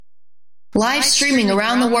Live streaming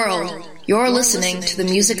around the world, you're listening to the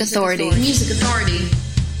Music Authority. The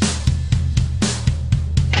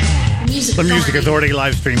Music Authority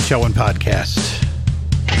live stream show and podcast.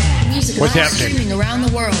 What's happening? Streaming around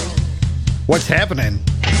the world. What's happening?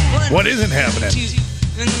 What isn't happening?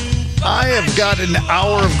 I have got an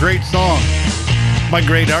hour of great songs by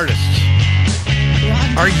great artists.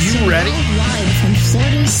 Are you ready? Live from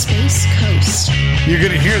Florida's Space Coast. You're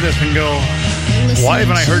going to hear this and go, why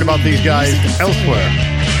haven't I heard about these guys elsewhere?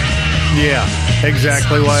 Yeah,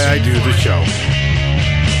 exactly why I do the show.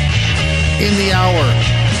 In the hour,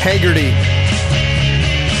 Haggerty,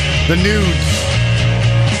 The Nudes,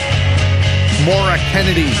 Maura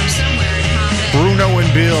Kennedy, Bruno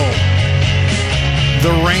and Bill,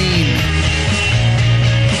 The Rain.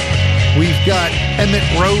 We've got Emmett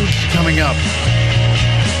Rhodes coming up.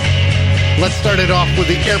 Let's start it off with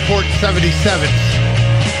the Airport 77s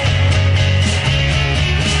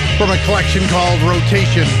from a collection called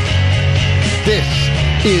Rotation. This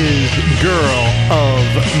is Girl of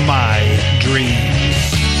My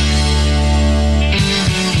Dreams.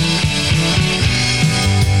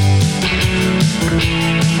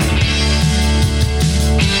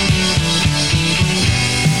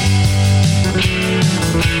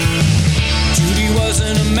 Judy was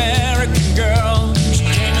an American girl. She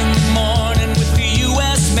came in the morning with the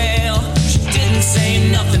U.S. mail. She didn't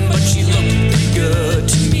say nothing, but she looked pretty good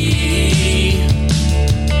to me.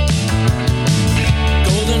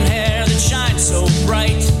 Golden hair that shined so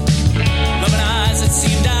bright, loving eyes that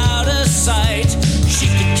seemed out of sight. She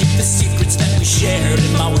could keep the secrets that we shared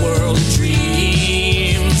in my world of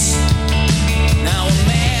dreams. Now a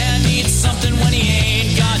man needs something when he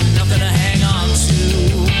ain't got nothing to hang on to.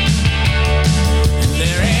 And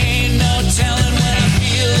there ain't no telling when I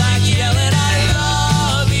feel like yelling, I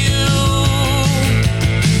love you.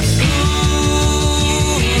 Ooh,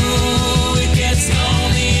 it gets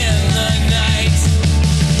lonely in the night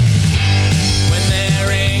when there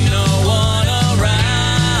ain't no one around.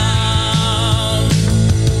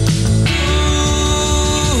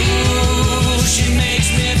 Ooh, she makes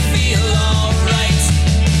me feel alright.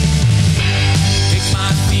 Pick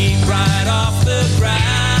my feet right off the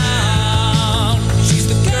ground. She's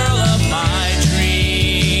the girl of my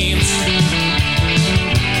dreams.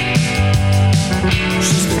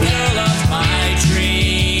 She's the girl of my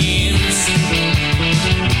dreams.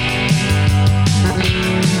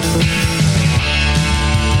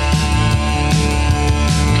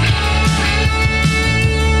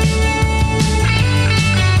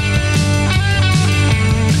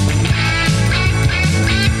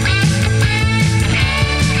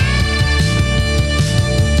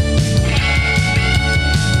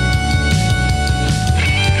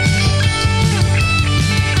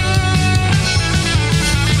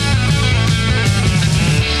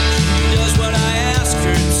 She does what I ask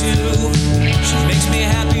her to. She makes me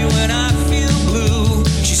happy when I feel blue.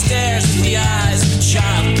 She stares in the eyes of a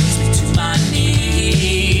child and brings me to my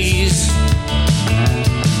knees.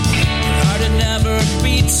 Her heart it never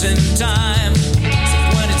beats in time,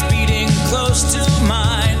 except when it's beating close to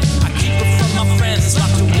mine. I keep her from my friends,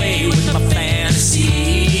 locked away with my fantasies.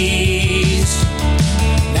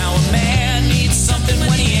 Now a man needs something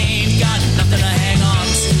when he ain't got nothing to hang on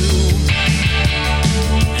to.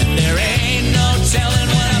 And there ain't no telling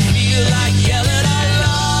when I feel like yelling, I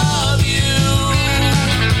love you.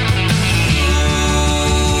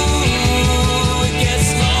 Ooh, it gets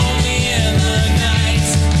lonely in the night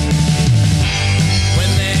when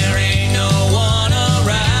there ain't no one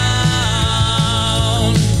around.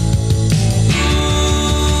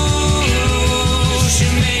 Ooh, she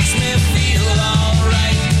makes me feel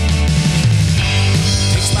alright.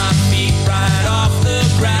 Takes my feet right off the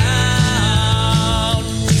ground.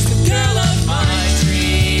 She's the girl of my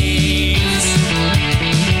dreams.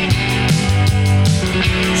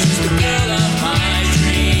 She's the girl of my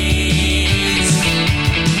dreams.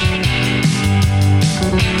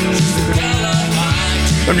 She's the girl of my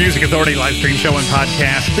dreams. The Music Authority live stream show and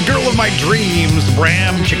podcast. The Girl of My Dreams,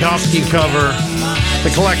 Bram Tchaikovsky cover. The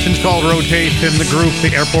collection's called Rotation. The group,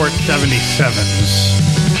 the Airport 77s.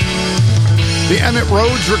 The Emmett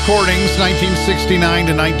Rhodes recordings, 1969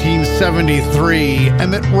 to 1973.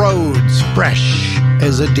 Emmett Rhodes, fresh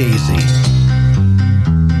as a daisy.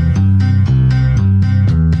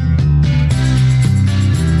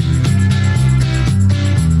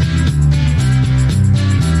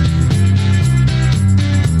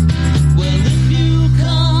 Well, if you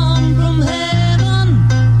come from heaven,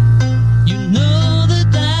 you know that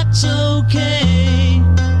that's okay.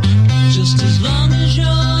 Just as long as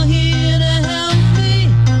you're here to help me,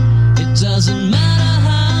 it doesn't matter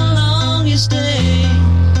how long you stay.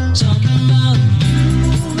 Talking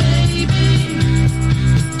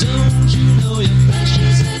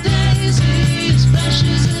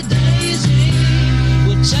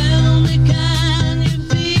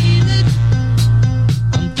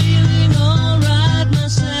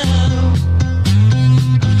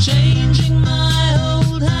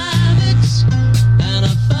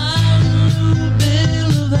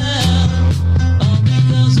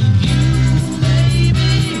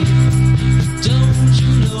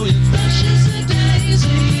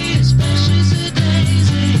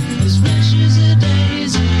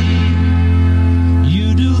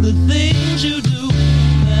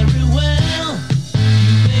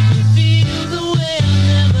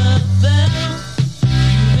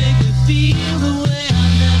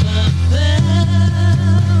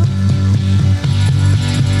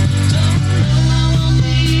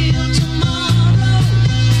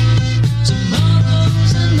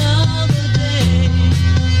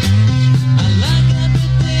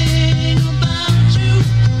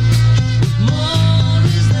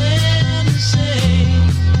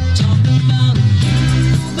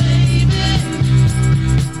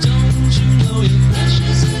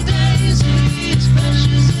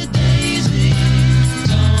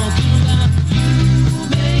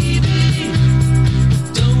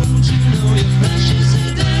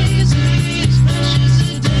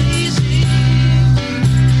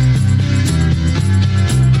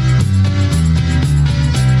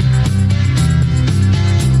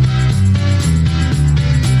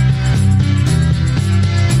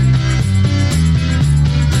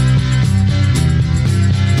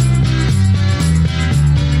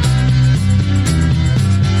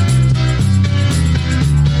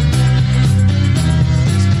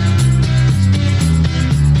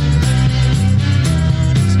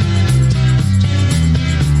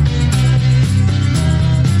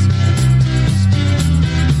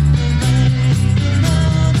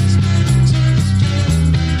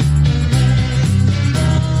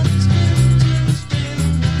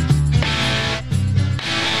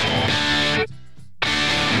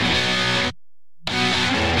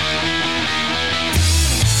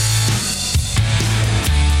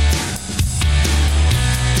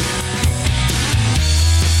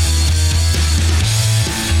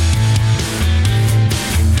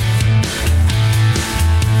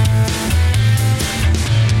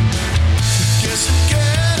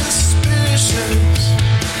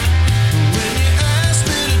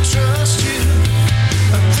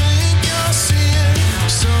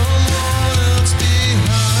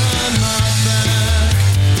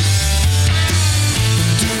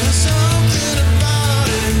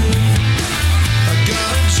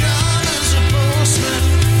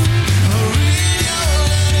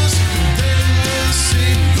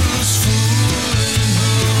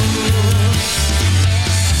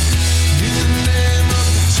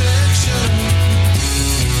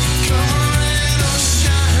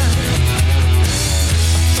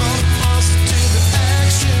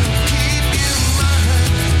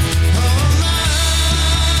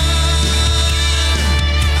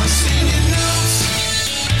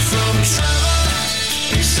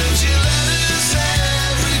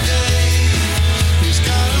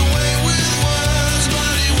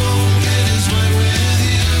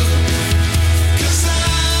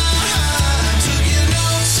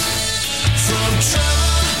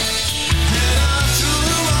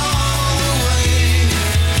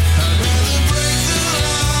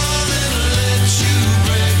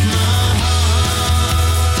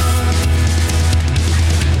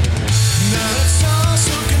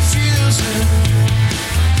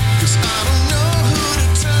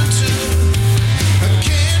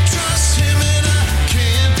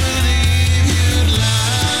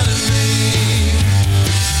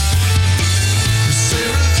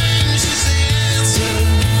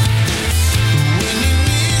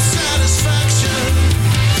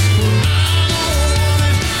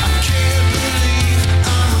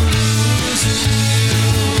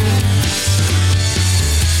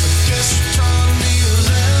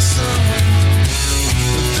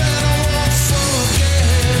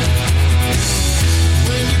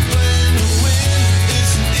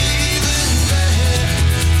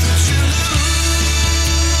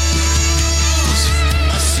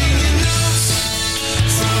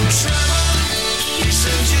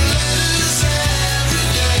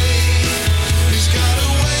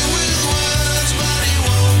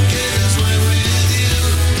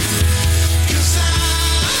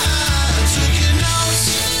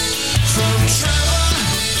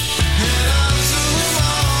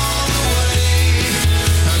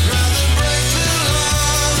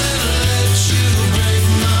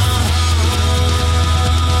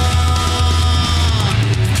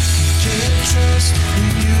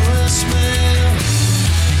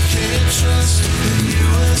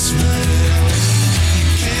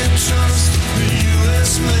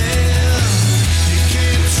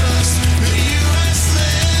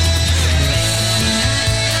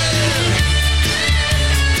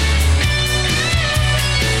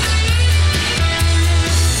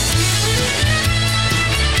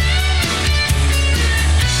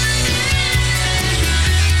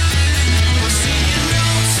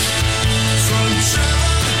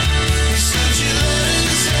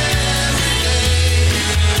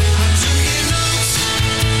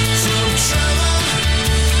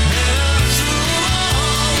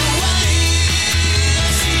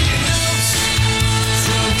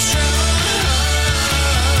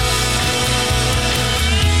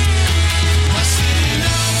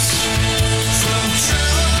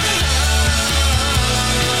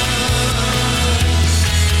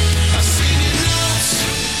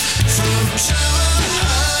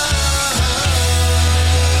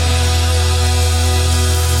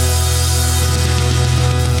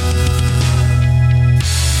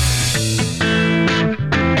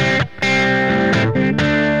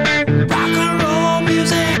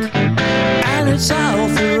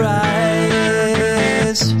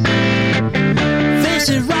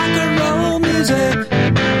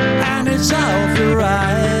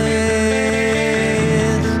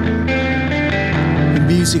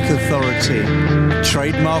Music Authority,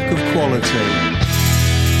 trademark of quality.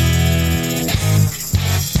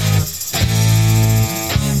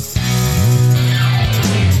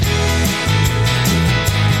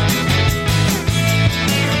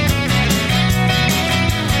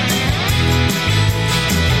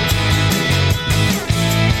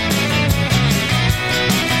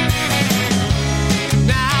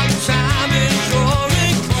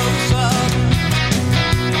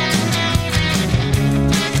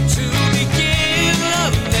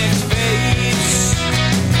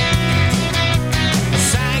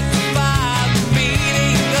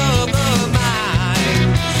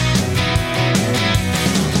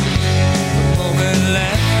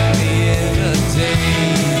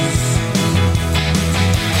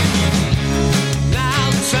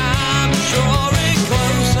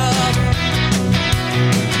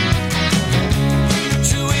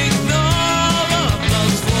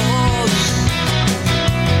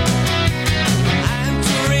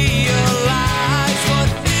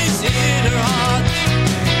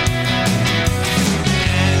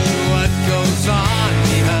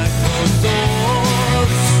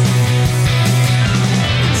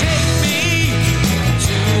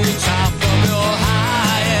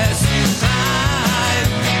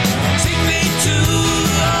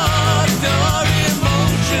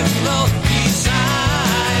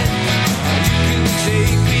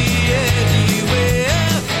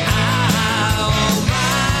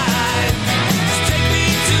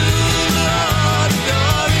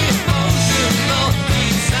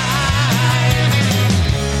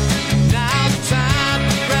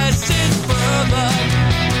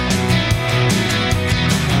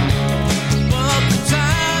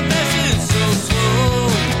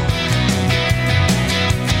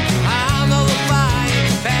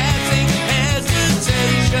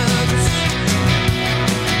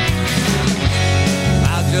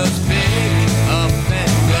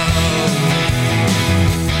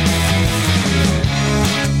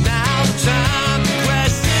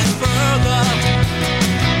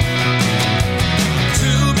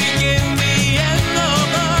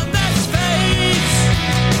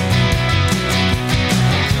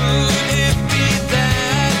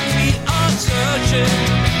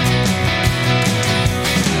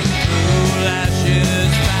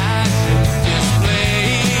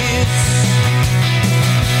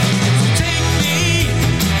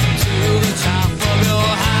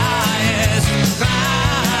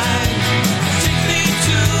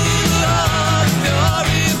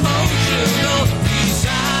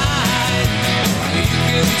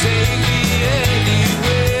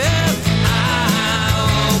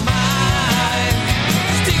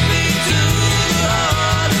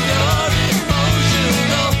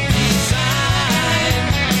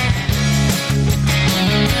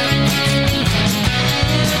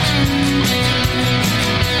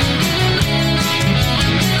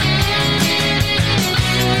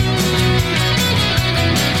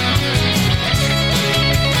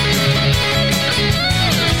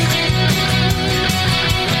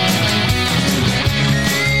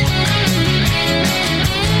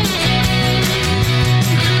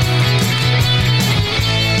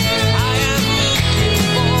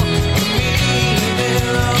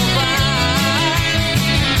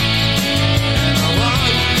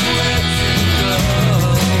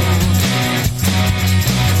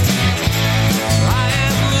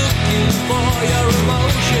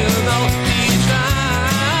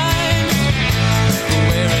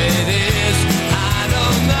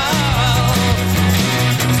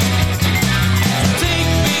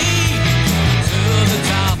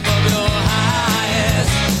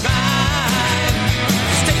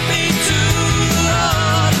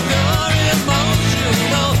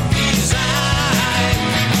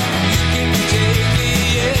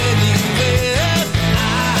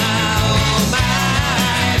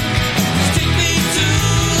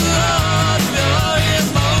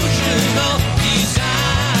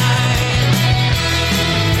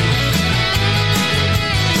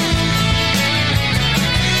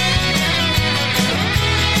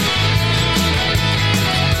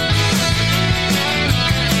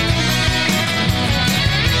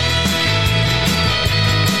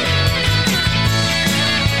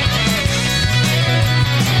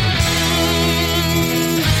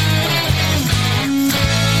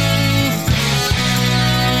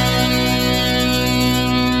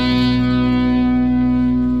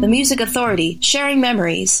 Music Authority, sharing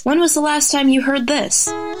memories. When was the last time you heard this?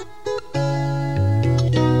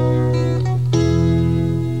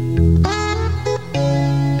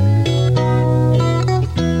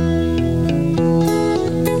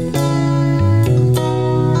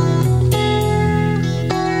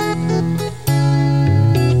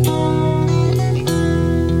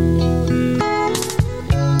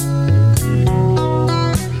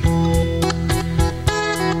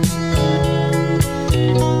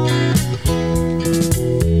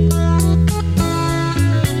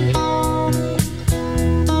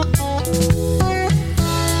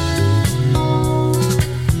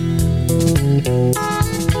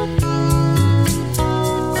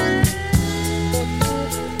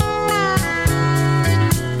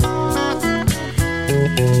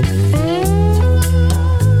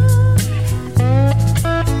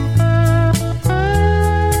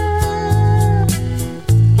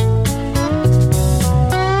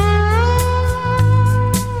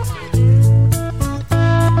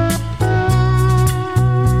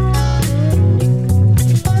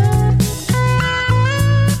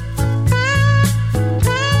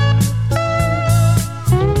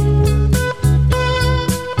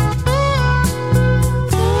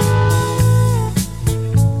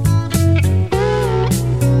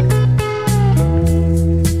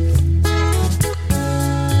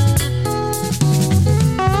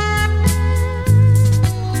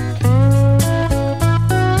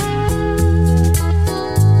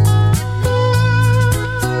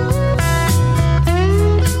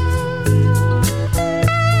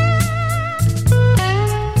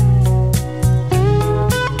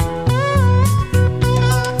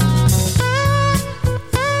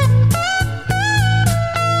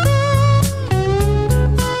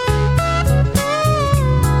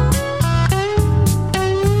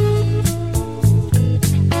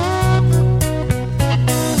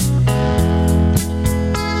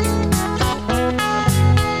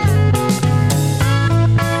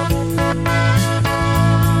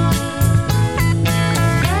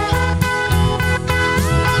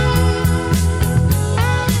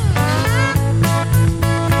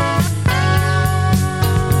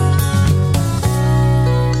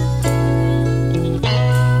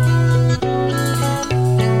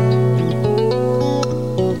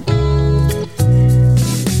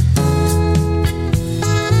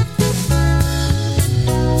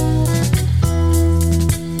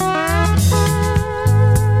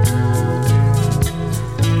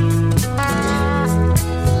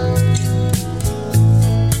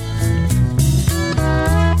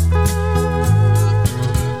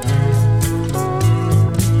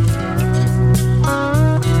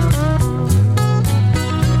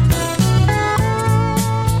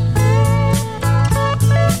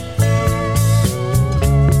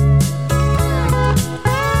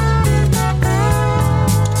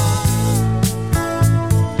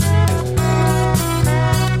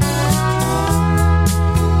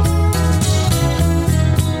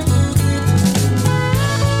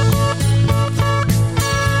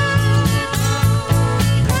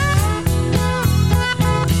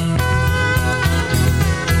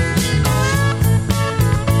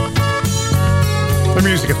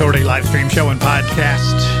 Authority live stream show and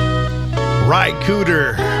podcast. Ry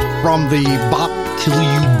Cooder from the Bop Till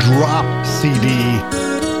You Drop CD.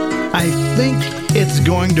 I think it's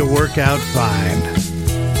going to work out fine.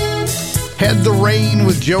 Had the Rain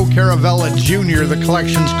with Joe Caravella Jr. The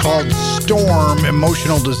collection's called Storm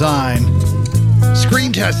Emotional Design.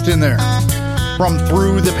 Screen Test in there. From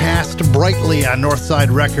Through the Past Brightly on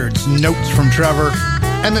Northside Records. Notes from Trevor.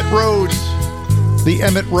 Emmett Rhodes. The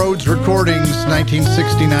Emmett Rhodes recordings,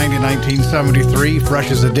 1969 to 1973,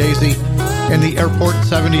 fresh as a daisy, and the Airport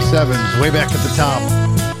 77s, way back at the top.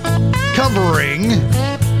 Covering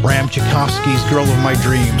Bram Tchaikovsky's Girl of My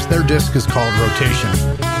Dreams. Their disc is called Rotation.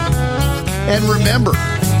 And remember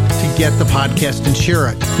to get the podcast and share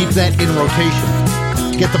it. Keep that in rotation.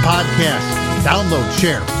 Get the podcast, download,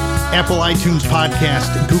 share. Apple iTunes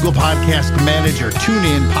Podcast, Google Podcast Manager,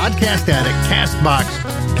 TuneIn, Podcast Addict,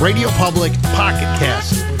 CastBox, Radio Public, Pocket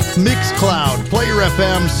Cast, Mixcloud, Player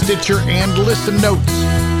FM, Stitcher, and Listen Notes.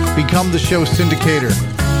 Become the show syndicator.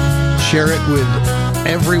 Share it with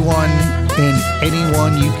everyone and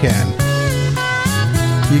anyone you can.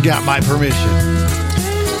 You got my permission.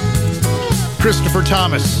 Christopher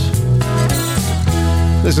Thomas.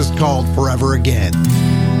 This is called Forever Again.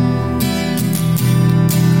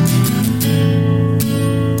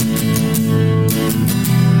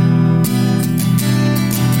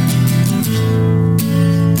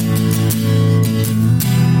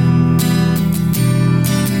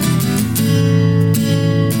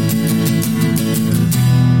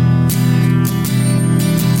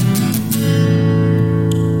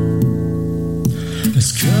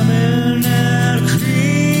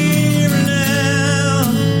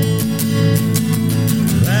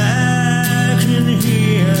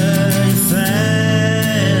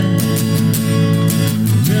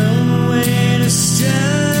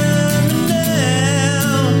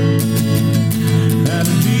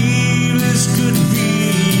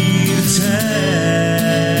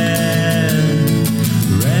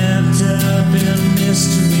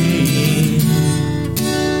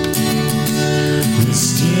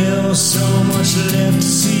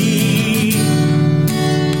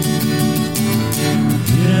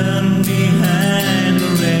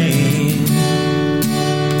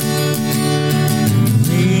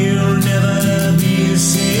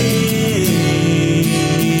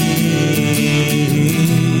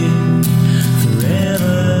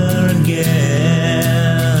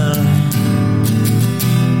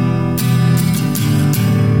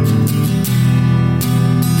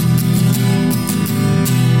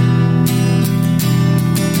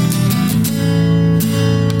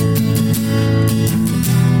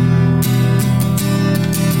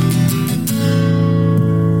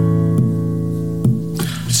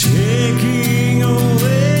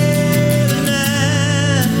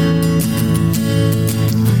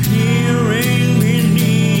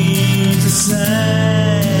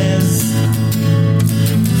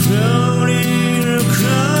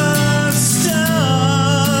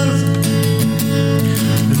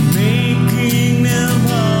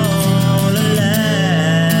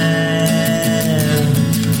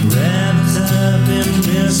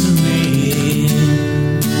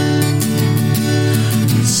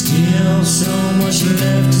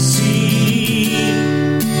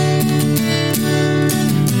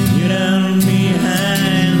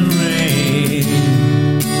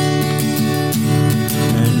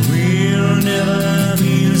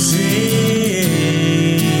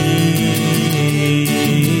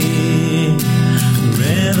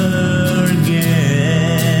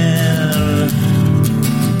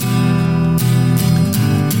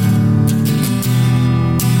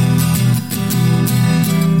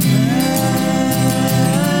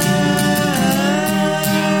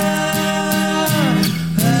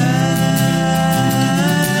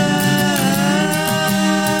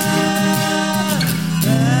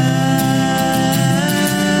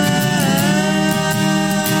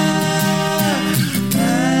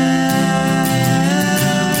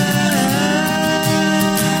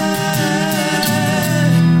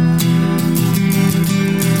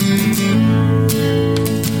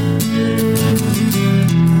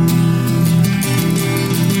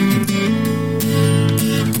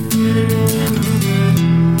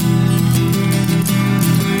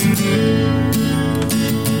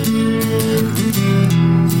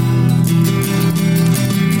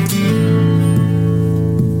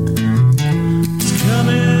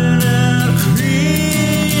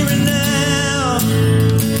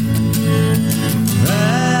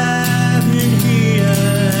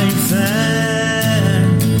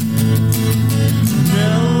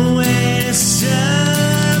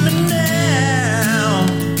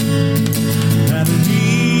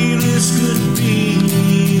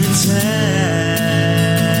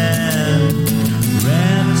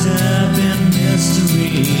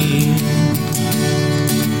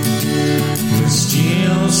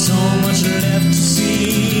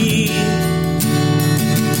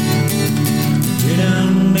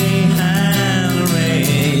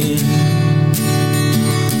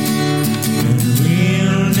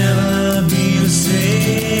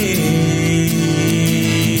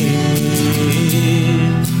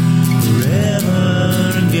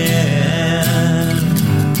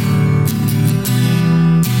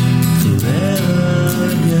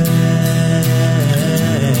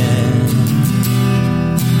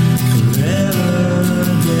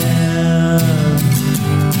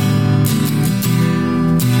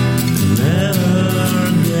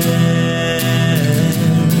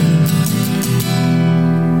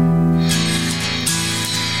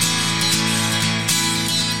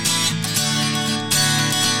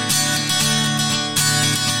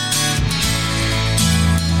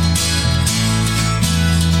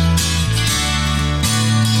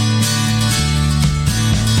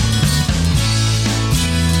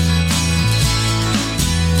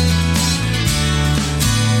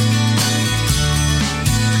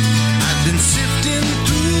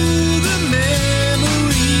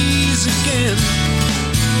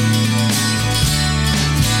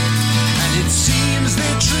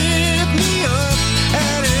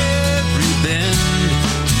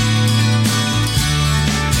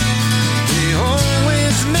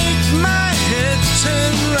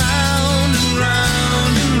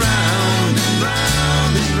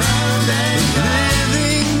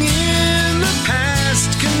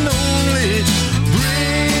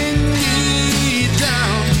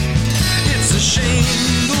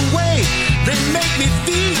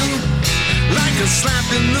 slap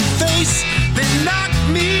in the face, they knock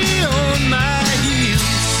me on my heels.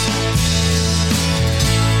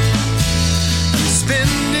 I'm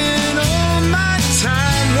spending all my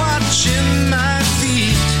time watching my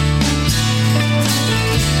feet,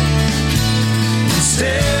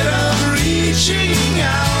 instead of reaching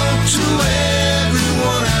out to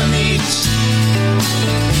everyone I meet.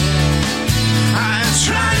 I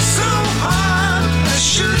try so hard, I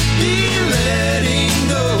should be letting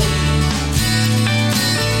go.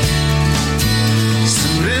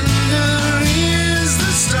 Surrender is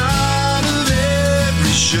the start of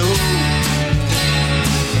every show.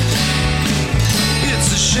 It's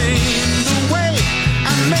a shame the way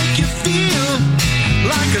I make you feel,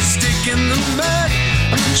 like a stick in the mud,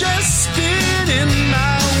 I'm just spinning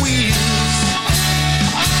my wheels.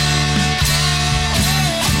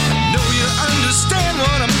 Know you understand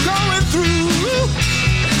what I'm going through.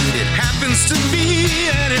 It happens to me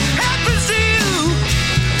and it happens to you.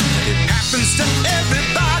 It happens to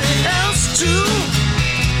everybody else too.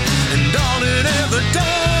 And all it ever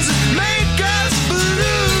does is make us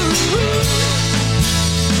blue.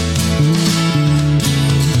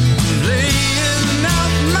 Laying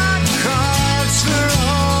out my cards for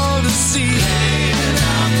all to see. Laying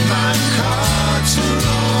out my cards for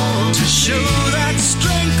all to show that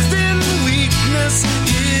strength in weakness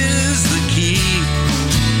is the key.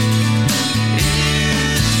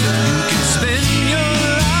 You can spend your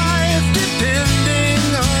life depending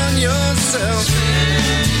on yourself.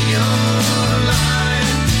 Spend your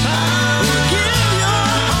life, or give your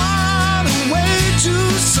heart away to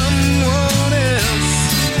someone else.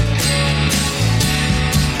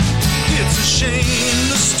 It's a shame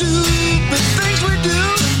the stupid things we do,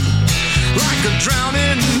 like a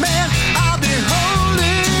drowning man, I'll be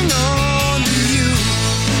holding on to you.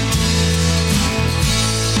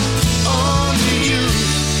 On to you.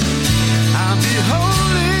 I'll be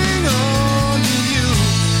holding on to you.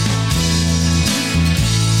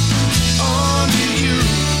 On to you.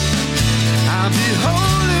 I'll be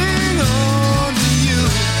holding on to you.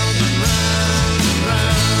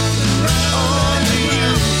 On to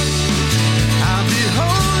you. I'll be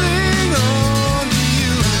holding on to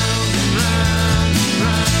you.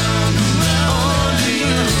 On to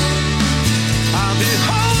you. I'll be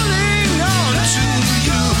holding on to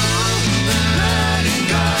you. Letting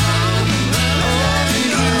go. On to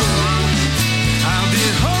you. I'll be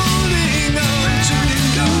holding on to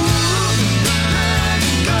you.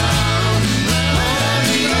 Letting go. On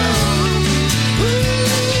to you. Ooh,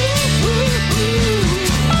 ooh, ooh.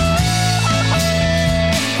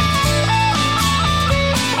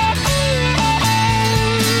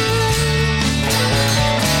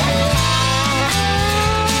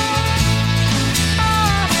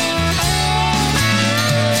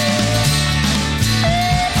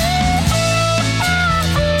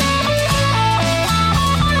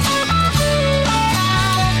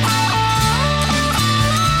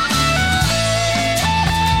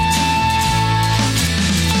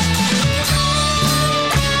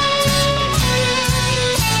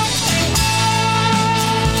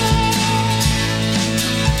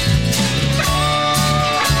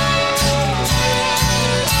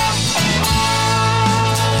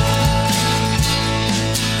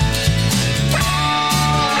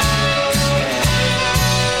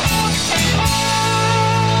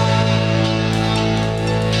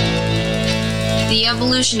 The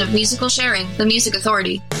evolution of musical sharing, the Music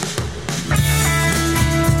Authority.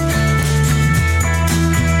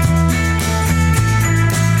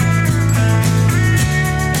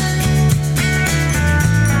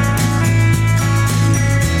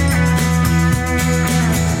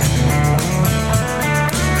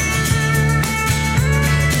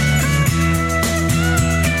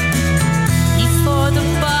 Before the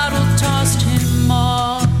bottle tossed him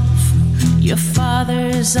off, your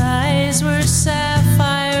father's eyes were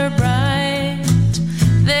sapphire bright.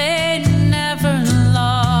 They never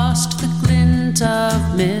lost the glint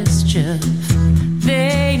of mischief.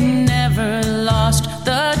 They never lost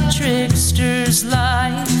the trickster's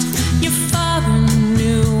light. Your father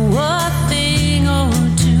knew a thing or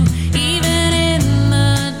two, even in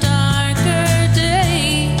the darker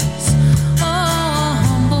days. A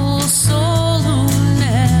humble soul who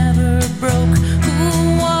never broke,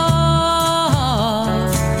 who walked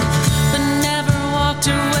but never walked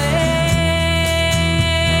away.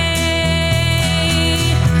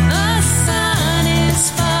 The son his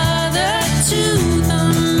father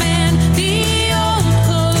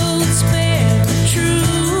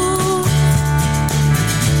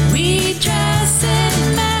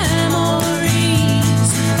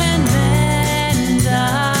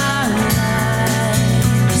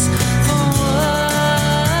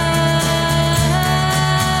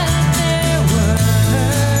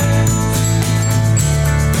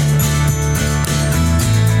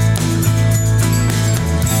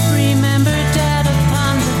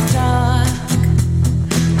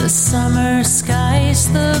summer skies,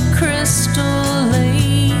 the crystal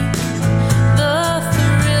lake, the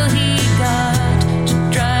thrill he got to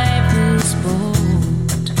drive his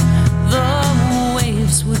boat. The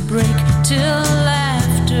waves would break till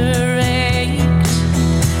laughter ached,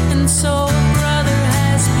 and so a brother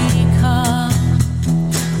has become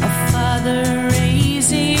a father,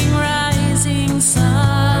 raising rising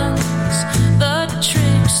sons. The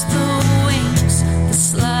tricks, the winks, the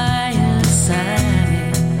sly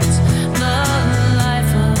asides, the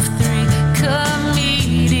life of three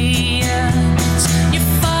comedians. Your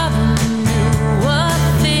father knew a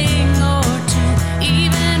thing or two,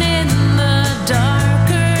 even in the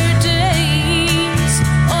darker days.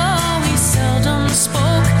 Oh, he seldom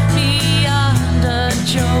spoke beyond a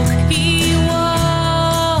joke. He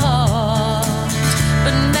walked,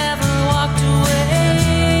 but never walked away.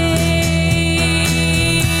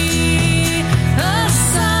 The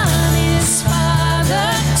son is father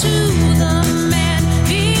to the man.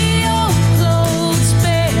 The old clothes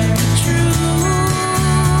bear truth.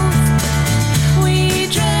 We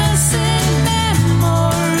dress in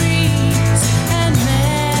memories and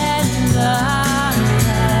mend our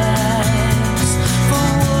lives for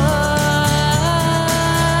what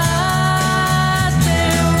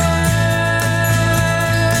they're worth.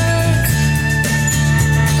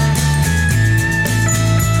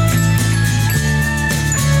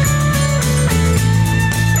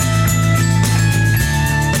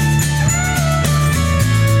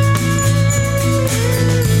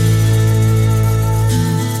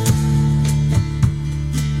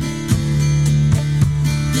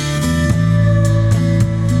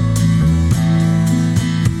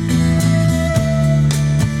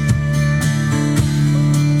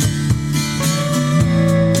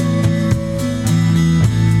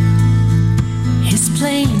 His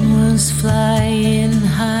plane was flying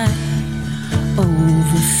high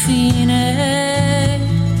over Phoenix.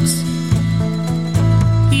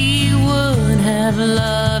 He would have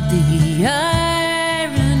loved the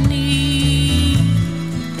irony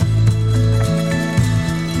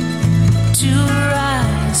to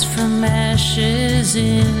rise from ashes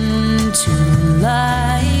into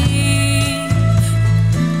life,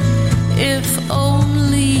 if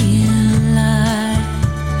only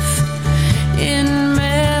life in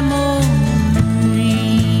memory.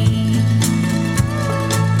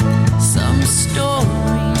 Some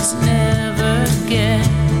stories never get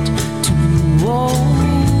too old.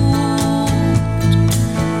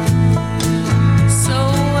 So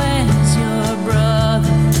as your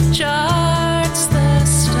brother charts the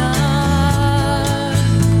stars,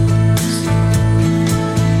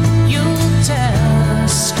 you'll tell a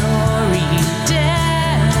story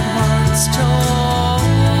Dad once told.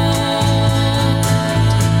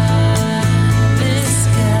 This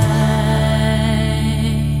guy,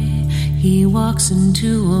 he walks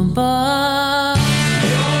into a bar.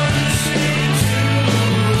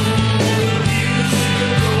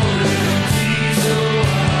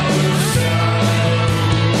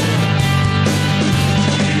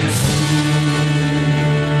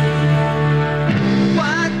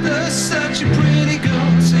 Why does such a pretty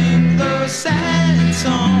girl sing those sad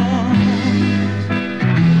songs?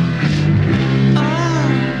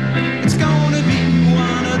 Oh, it's gonna be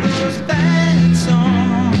one of those bad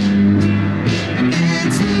songs.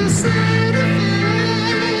 It's a sad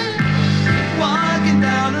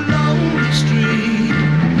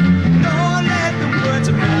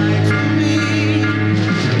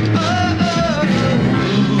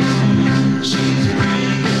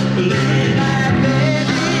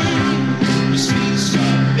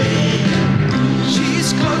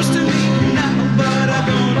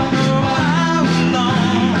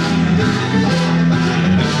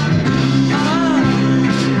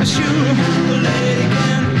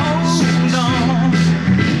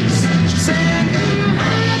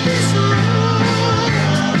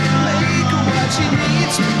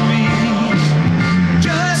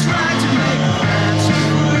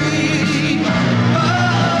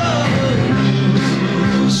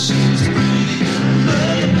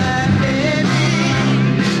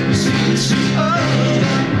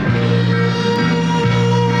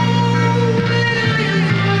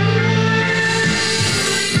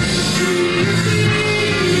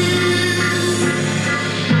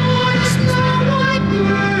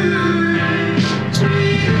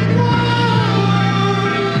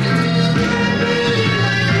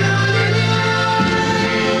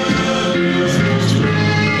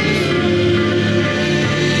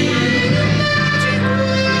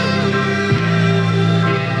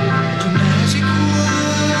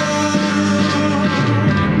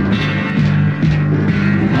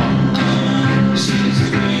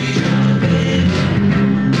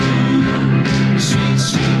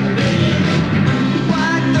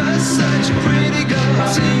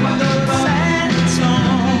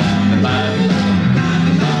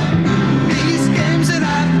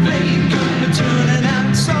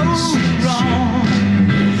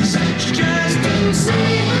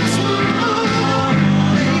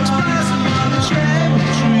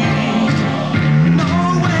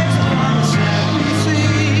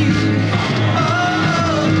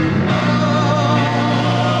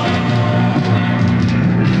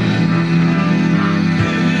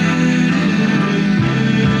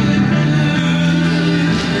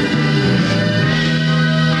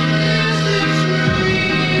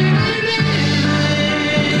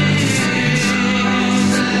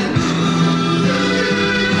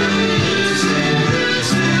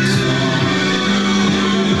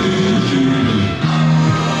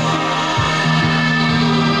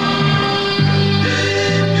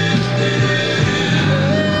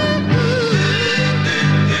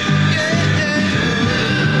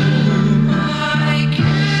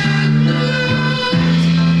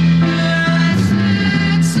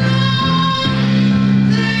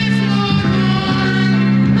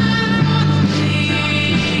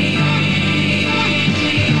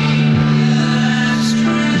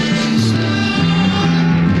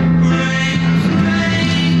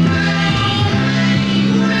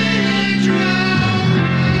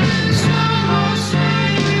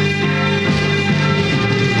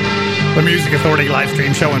The Music Authority live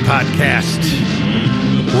stream show and podcast.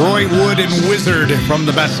 Roy Wood and Wizard from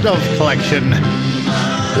the Best Of collection.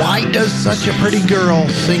 Why does such a pretty girl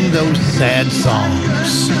sing those sad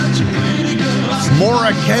songs?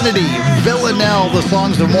 Maura Kennedy, Villanelle, the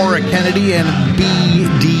songs of Maura Kennedy and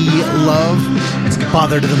B.D. Love,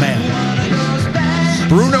 Father to the Man.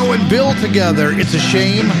 Bruno and Bill together, It's a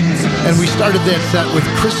Shame, and we started that set with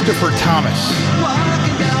Christopher Thomas,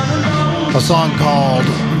 a song called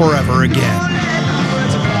Forever Again.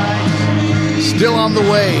 Still on the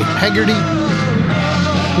way, Haggerty.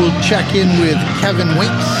 We'll check in with Kevin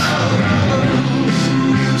Winks,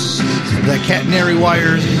 the Catenary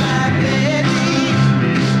Wires.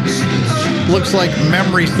 Looks like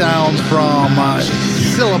memory sounds from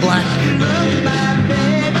Cilla Black.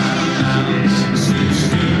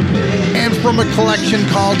 And from a collection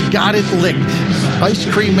called Got It Licked, Ice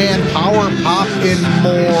Cream Man, Power Pop, and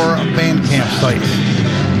more Bandcamp sites.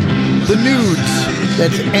 The Nudes,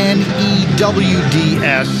 that's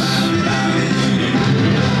N-E-W-D-S.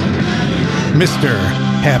 Mr.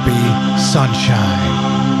 Happy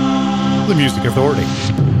Sunshine. The Music Authority.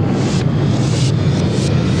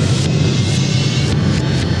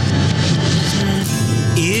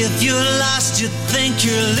 If you're lost, you think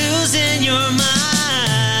you're losing your mind.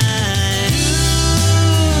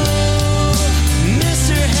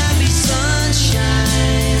 Mr. Happy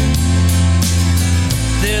Sunshine.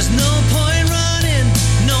 There's no point running,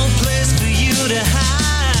 no place for you to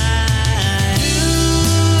hide.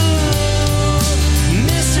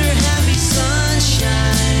 Mr. Happy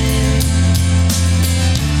Sunshine.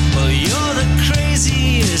 Well, you're the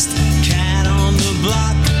craziest cat on the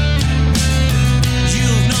block.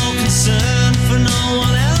 You've no concern for no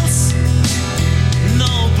one else.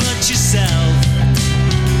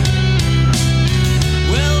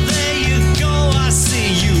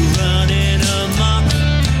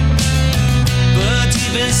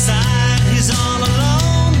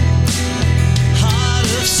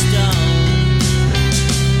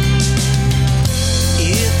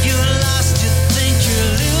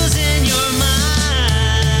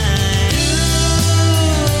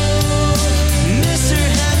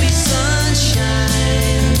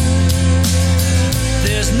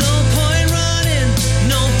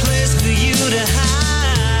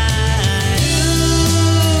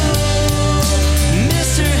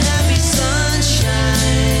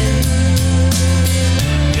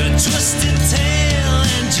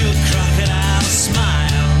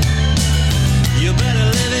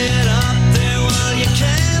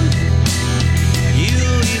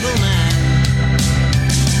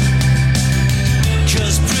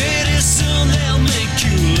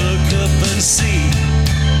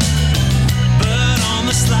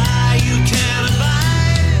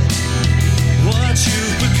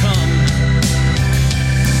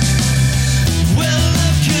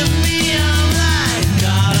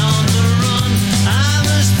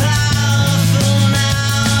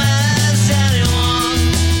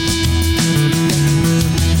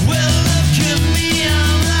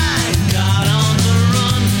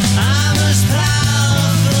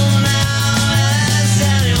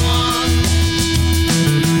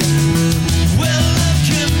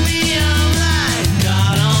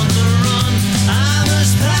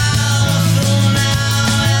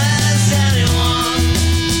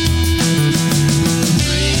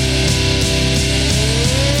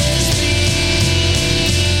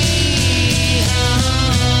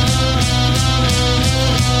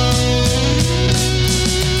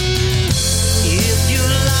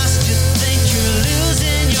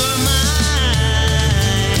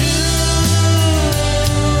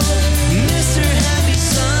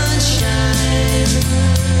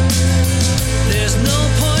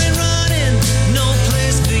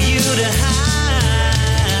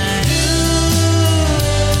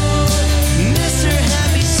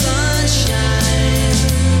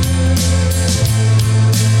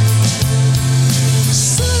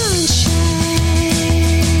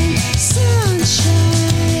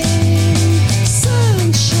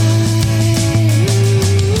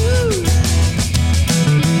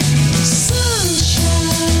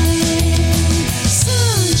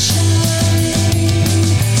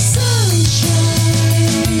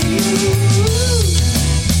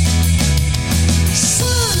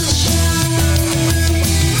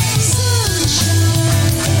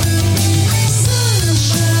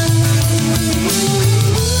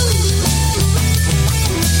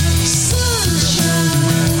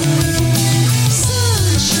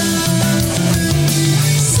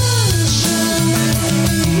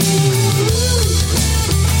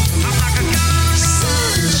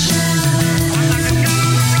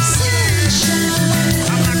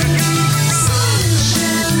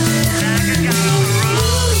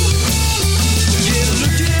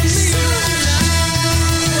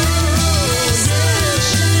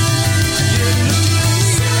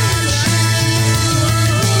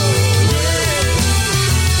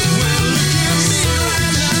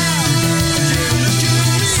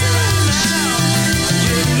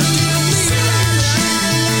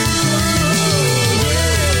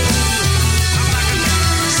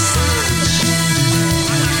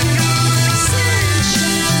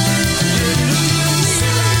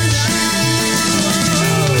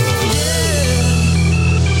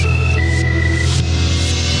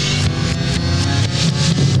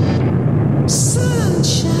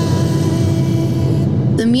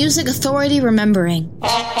 Music Authority Remembering.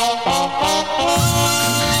 Each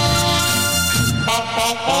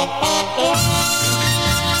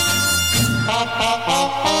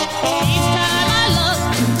time I look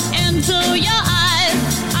into your eyes,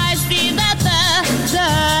 I see that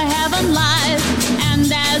there heaven lies.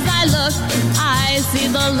 And as I look, I see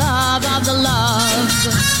the love of the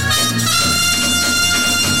loved.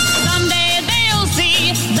 Someday they'll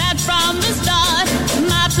see that from the start,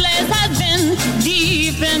 my place has been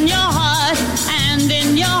deep in your heart. And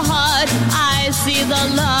in your heart, I see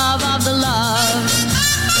the love of the loved.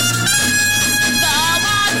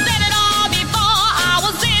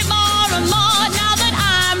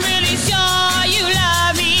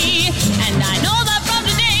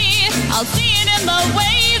 I'll see it in the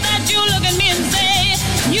way that you look at me and say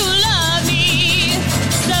you love me.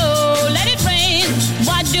 So let it rain,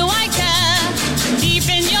 what do I care? Deep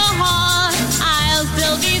in your heart, I'll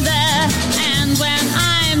still be there. And when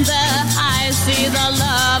I'm there, I see the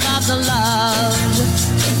love of the loved.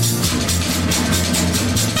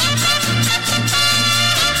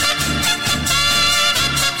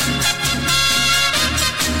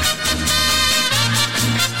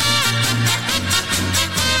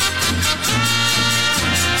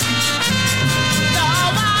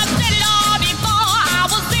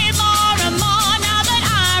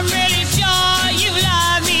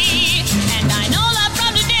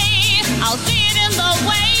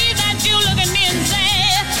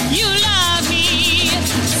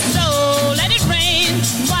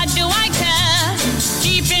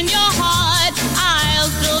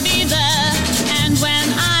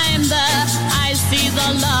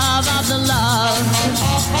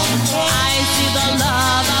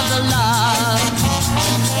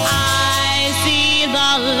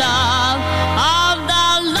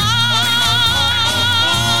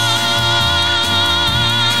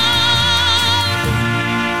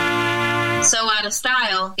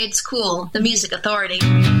 Style, it's cool. The Music Authority.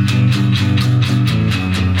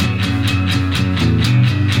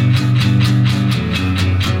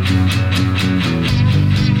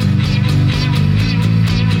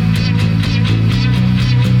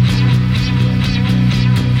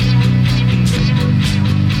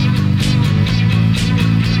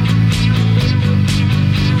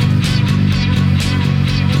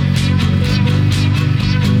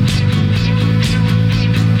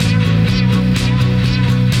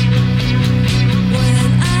 When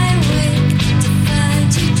I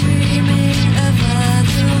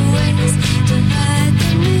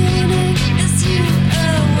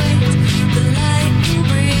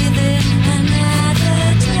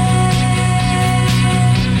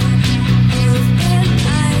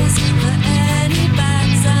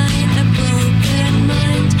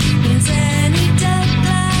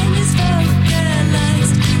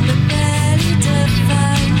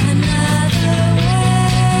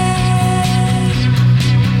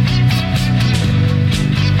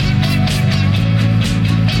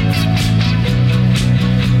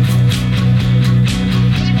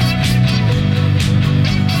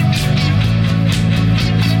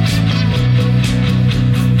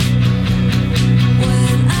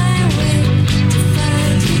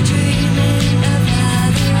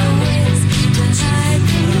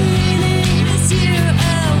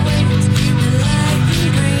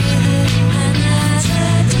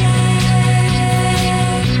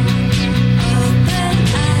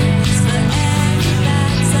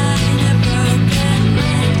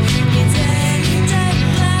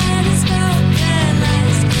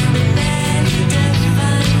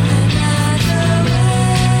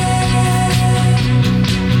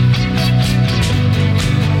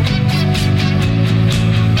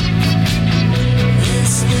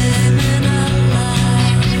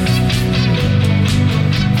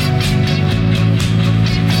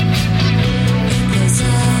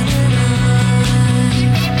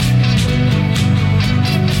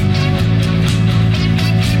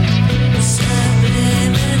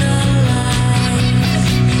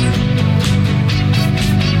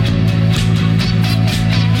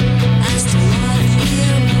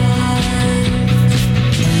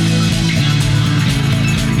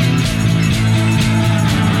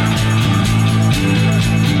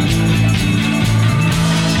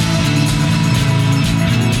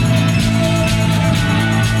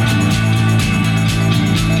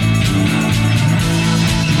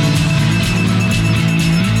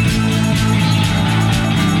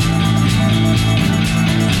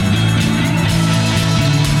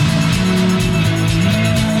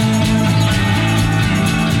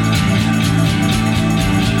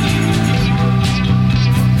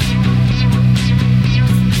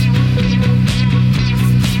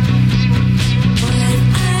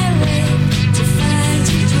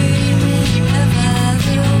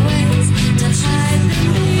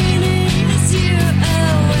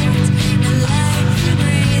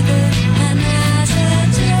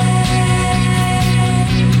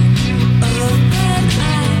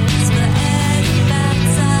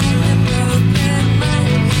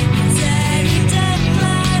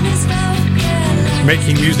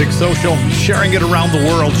making music social, sharing it around the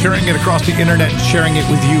world, sharing it across the internet, and sharing it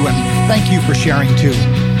with you. And thank you for sharing too.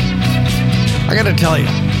 I gotta tell you,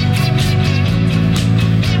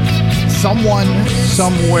 someone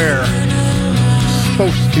somewhere is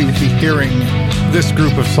supposed to be hearing this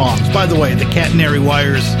group of songs. By the way, the Catenary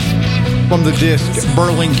Wires from the disc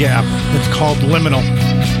Berlin Gap. It's called Liminal.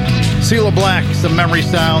 Cilla Black, Some Memory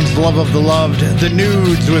Sounds, Love of the Loved. The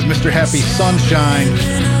Nudes with Mr. Happy Sunshine.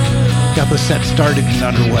 Got the set started and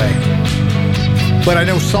underway. But I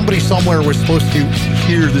know somebody somewhere was supposed to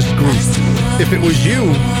hear this group. If it was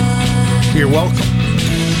you, you're welcome.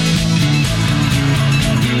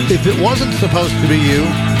 If it wasn't supposed to be you,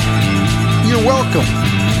 you're welcome.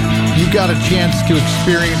 You got a chance to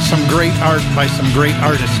experience some great art by some great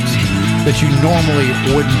artists that you normally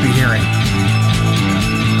wouldn't be hearing.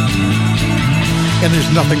 And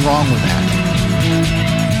there's nothing wrong with that.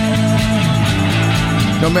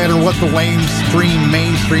 No matter what the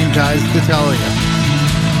mainstream tries to tell you,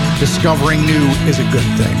 discovering new is a good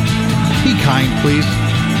thing. Be kind, please.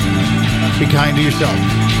 Be kind to yourself.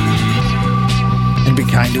 And be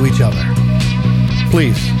kind to each other.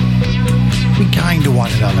 Please, be kind to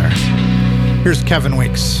one another. Here's Kevin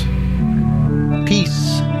Weeks.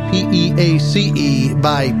 Peace, P-E-A-C-E,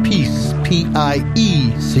 by Peace,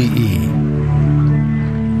 P-I-E-C-E.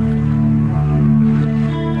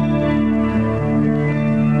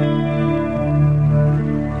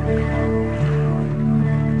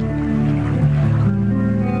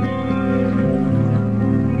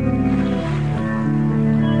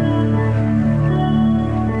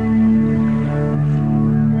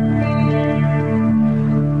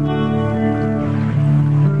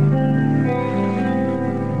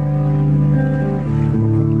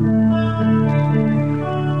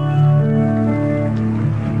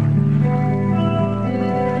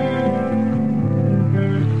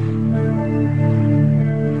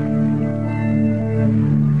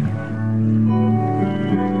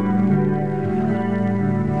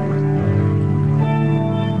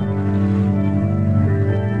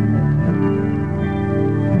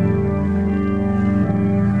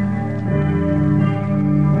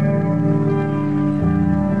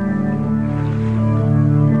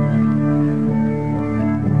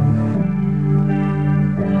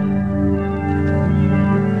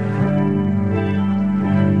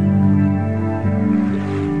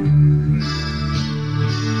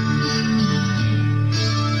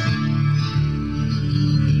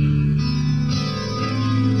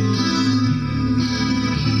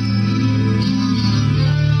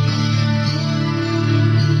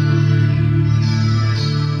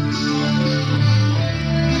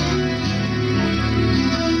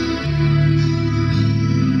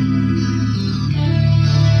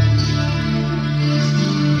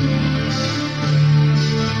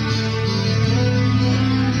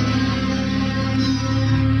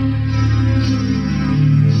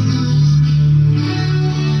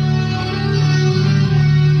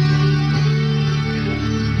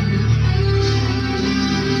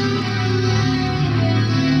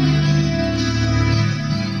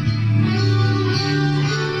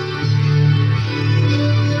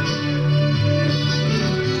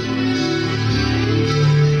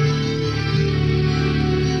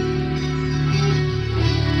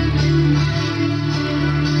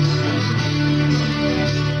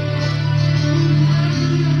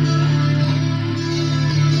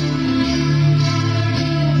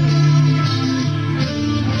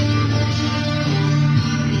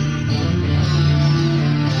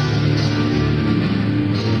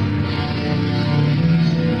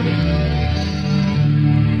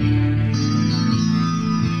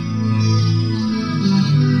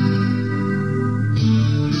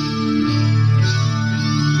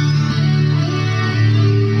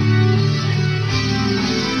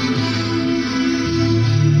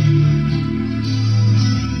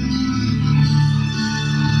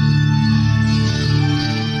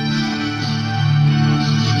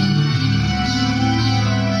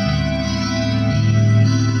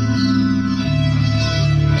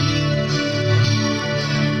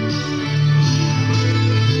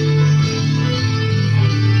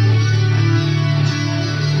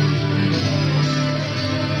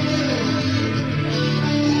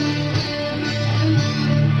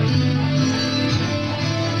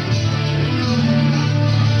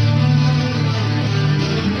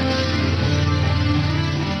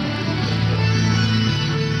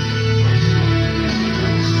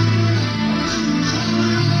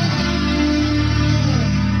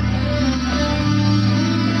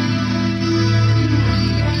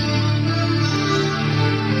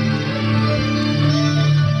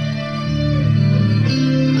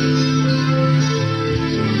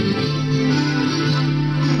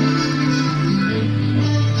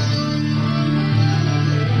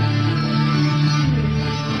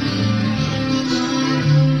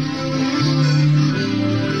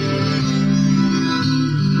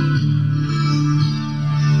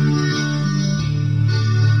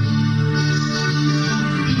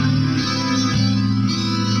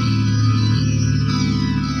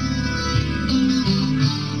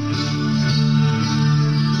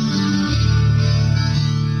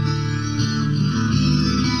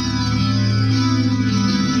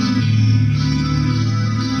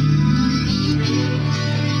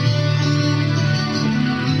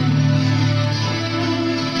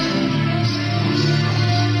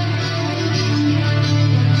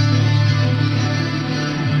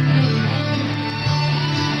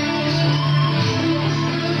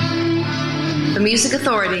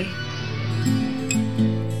 Authority.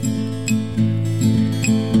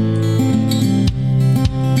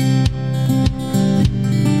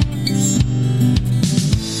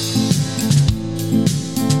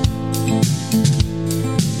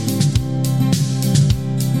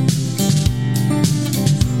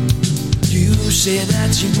 Say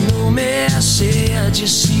that you know me, I said you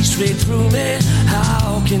see straight through me.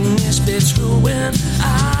 How can this be true when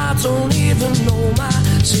I don't even know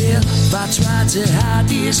myself? I tried to hide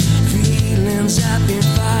these feelings I've been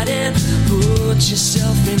fighting. Put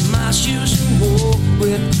yourself in my shoes and walk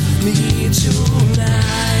with me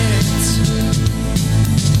tonight.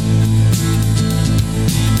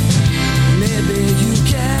 Maybe you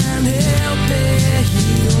can help me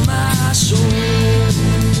heal my soul.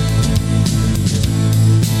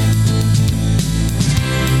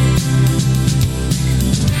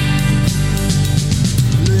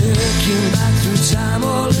 Looking back through time,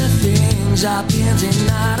 all the things I've been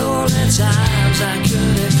denied, all the times I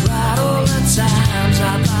could have cried, all the times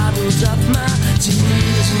I bottled up my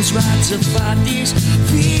tears and tried to fight these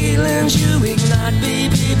feelings you ignite.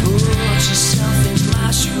 Baby, put yourself in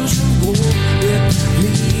my shoes and go with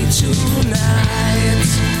me tonight.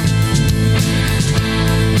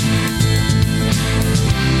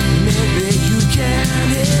 Maybe you can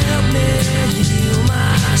help me heal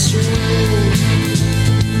my soul.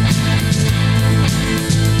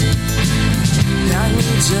 I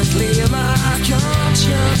need to clear my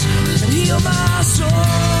conscience and heal my soul.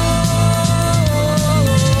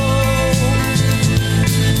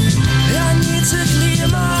 I need to clear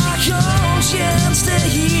my conscience to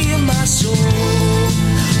heal my soul.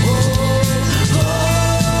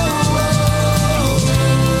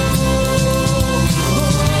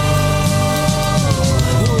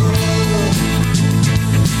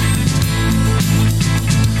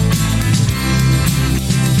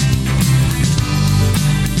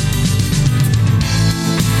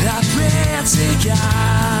 To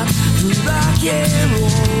God, through rock and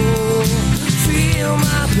roll, feel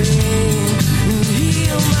my pain and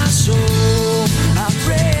heal my soul. I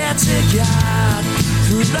pray to God,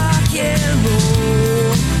 through rock and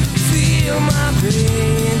roll, feel my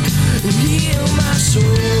pain and heal my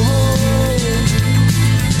soul.